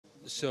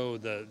So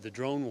the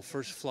drone will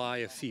first fly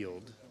a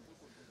field.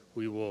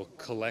 We will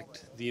collect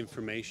the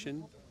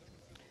information.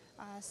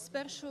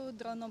 Спершу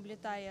дрон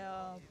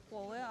облітає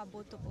поле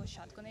або ту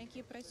площадку, на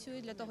якій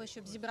працює, для того,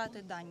 щоб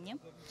зібрати дані.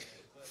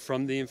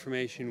 From the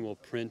information,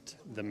 we'll print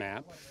the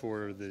map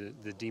for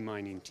the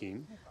demining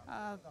team.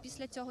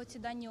 Після цього ці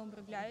дані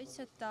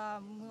обробляються, та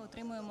ми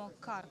отримуємо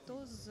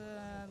карту з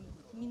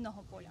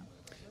мінного поля.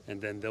 And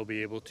then they'll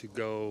be able to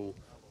go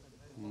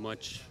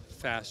much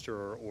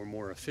faster or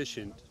more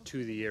efficient to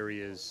the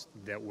areas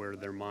that where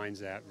their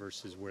mines at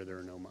versus where there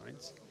are no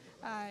mines.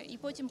 І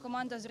потім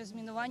команда з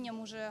розмінуванням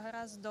уже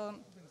гораздо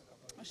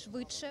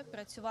швидше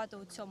працювати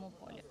у цьому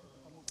полі.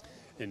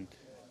 And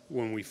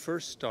when we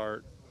first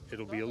start,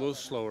 it'll be a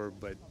little slower,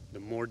 but the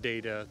more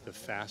data, the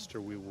faster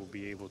we will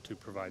be able to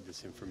provide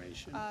this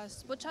information.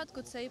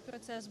 Спочатку цей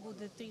процес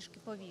буде трішки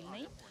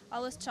повільний,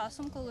 але з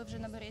часом, коли вже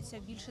набереться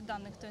більше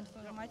даних та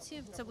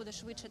інформації, це буде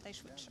швидше та й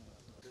швидше.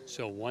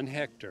 So 1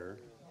 hectare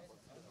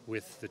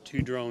with the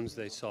 2 drones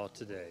they saw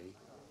today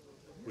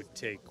would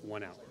take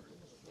 1 hour.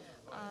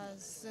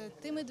 З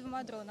тими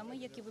 2 дронами,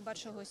 які ви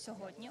бачили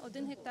сьогодні,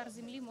 1 гектар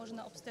землі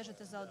можна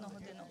обстежити за 1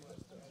 годину.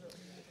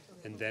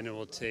 And then it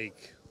will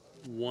take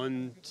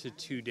 1 to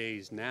 2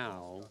 days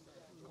now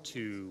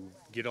to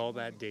get all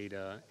that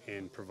data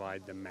and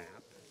provide the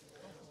map.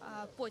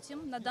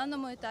 Потім, на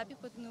даному етапі,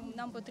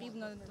 нам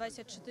потрібно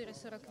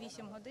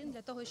 24-48 годин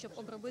для того, щоб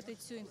обробити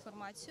цю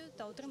інформацію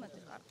та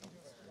отримати карту.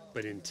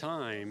 But in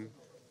time,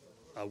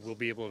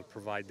 we'll be able to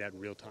provide that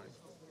real time.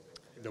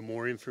 The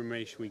more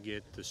information we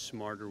get, the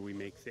smarter we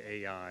make the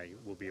AI.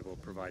 We'll be able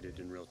to provide it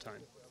in real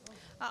time.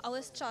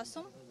 Але з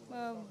часом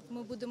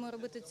ми будемо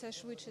робити це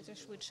швидше та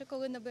швидше.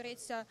 Коли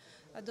набереться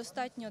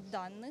достатньо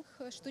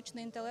даних,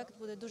 штучний інтелект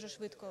буде дуже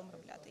швидко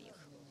обробляти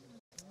їх.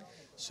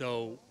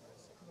 So,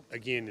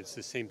 again, it's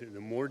the same thing.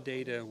 The more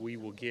data we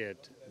will get,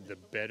 the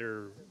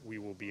better we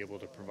will be able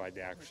to provide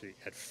the accuracy.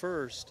 At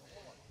first,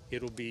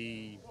 it'll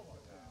be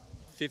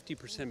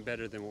 50%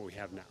 better than what we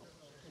have now.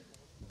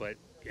 But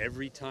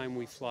every time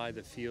we fly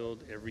the field,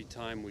 every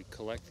time we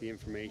collect the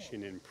information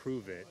and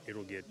improve it,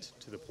 it'll get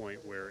to the point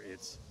where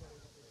it's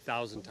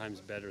 1,000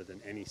 times better than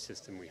any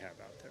system we have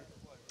out there.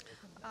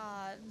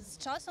 З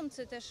часом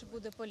це теж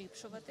буде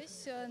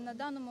поліпшуватись. На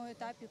даному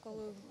етапі,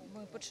 коли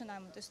ми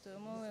починаємо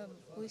тестуємо,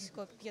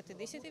 близько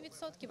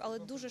 50%, але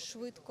дуже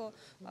швидко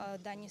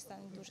дані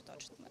стануть дуже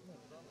точними.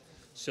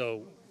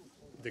 So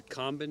the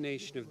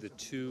combination of the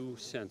 2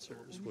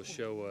 sensors will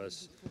show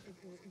us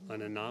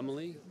an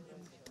anomaly.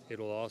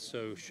 It'll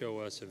also show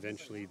us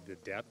eventually the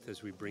depth as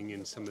we bring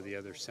in some of the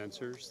other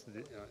sensors,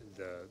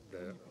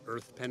 the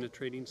earth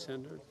penetrating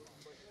sensor.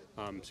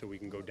 So we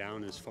can go down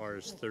as far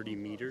as 30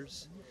 meters,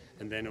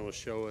 and then it will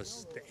show us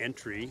the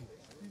entry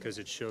because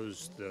it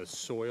shows the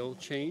soil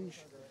change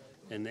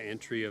and the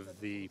entry of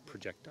the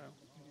projectile.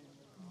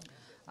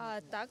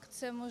 Так,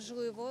 це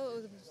можливо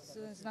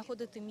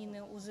знаходити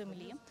міни у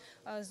землі.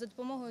 За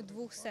допомогою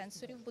 2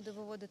 сенсорів буде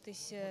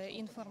виводитись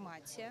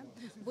інформація.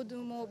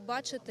 Будемо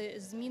бачити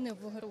зміни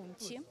в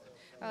ґрунті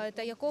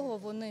та якого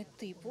вони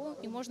типу,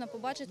 і можна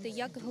побачити,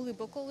 як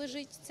глибоко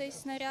лежить цей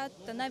снаряд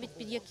та навіть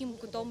під яким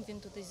кутом він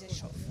туди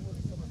зайшов.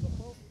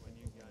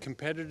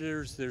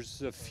 Competitors,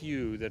 there's a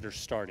few that are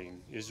starting.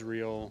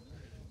 Israel,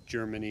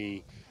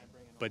 Germany,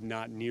 but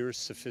not near as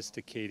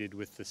sophisticated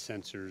with the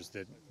sensors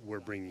that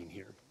we're bringing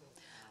here.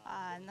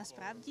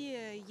 Насправді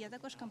є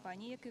також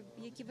компанії,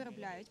 які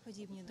виробляють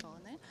подібні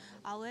дрони,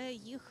 але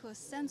їх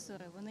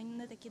сенсори, вони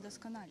не такі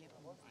досконалі.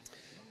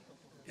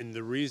 And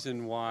the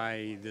reason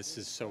why this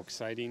is so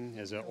exciting,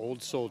 as an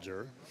old soldier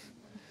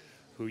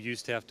who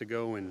used to have to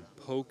go and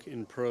poke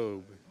and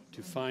probe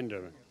to find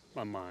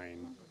a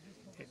mine,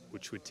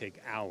 which would take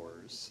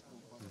hours,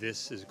 this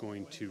is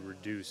going to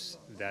reduce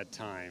that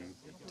time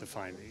to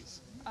find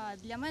these.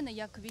 Для мене,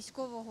 як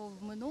військового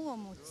в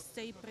минулому,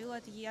 цей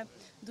прилад є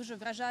дуже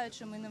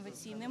вражаючим,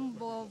 інноваційним,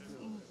 бо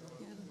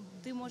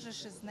ти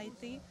можеш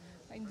знайти,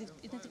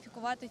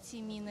 ідентифікувати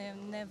ці міни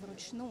не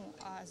вручну,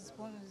 а з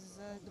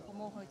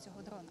допомогою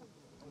цього дрона.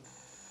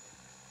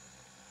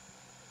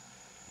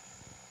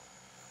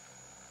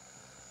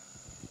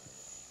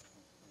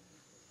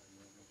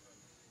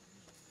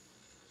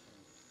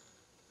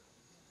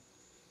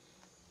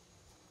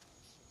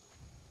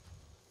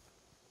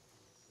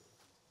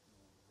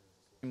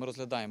 Ми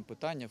розглядаємо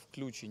питання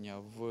включення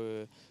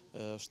в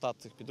штат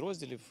цих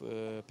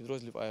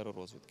підрозділів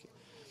аеророзвідки.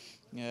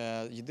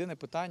 Єдине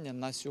питання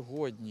на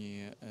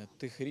сьогодні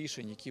тих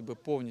рішень, які би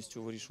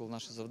повністю вирішували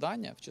наше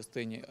завдання в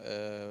частині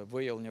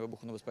виявлення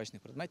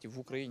вибухонебезпечних предметів, в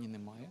Україні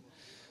немає.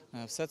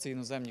 Все це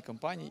іноземні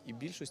компанії, і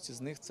більшості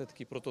з них це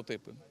такі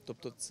прототипи.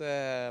 Тобто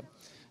це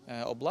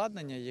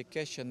обладнання,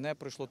 яке ще не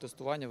пройшло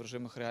тестування в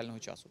режимах реального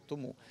часу.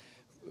 Тому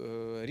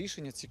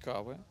рішення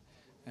цікаве.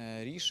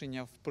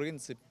 Рішення, в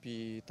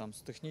принципі, там,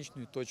 з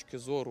технічної точки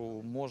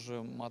зору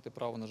може мати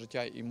право на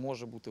життя і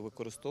може бути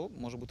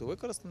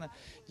використане.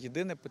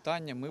 Єдине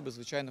питання, ми би,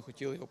 звичайно,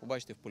 хотіли його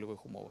побачити в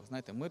польових умовах.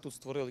 Знаєте, ми тут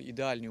створили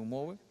ідеальні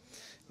умови,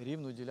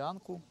 рівну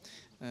ділянку,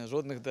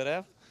 жодних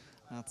дерев,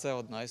 Це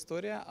одна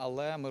історія,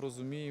 але ми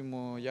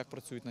розуміємо, як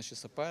працюють наші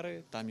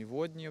сапери. Там і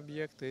водні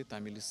об'єкти,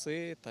 там і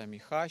ліси, там і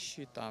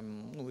хащі,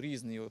 там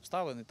різні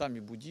обставини, там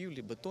і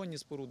будівлі, бетонні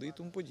споруди і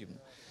тому подібне.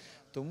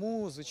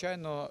 Тому,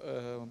 звичайно,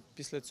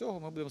 після цього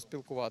ми будемо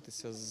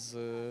спілкуватися з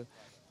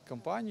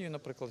компанією,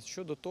 наприклад,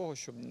 щодо того,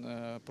 щоб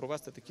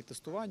провести такі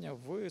тестування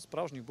в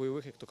справжніх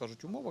бойових, як то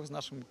кажуть, умовах з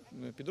нашими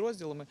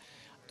підрозділами.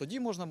 Тоді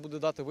можна буде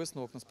дати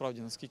висновок,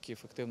 насправді, наскільки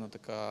ефективна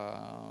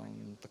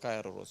така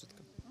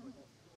аеророзвідка.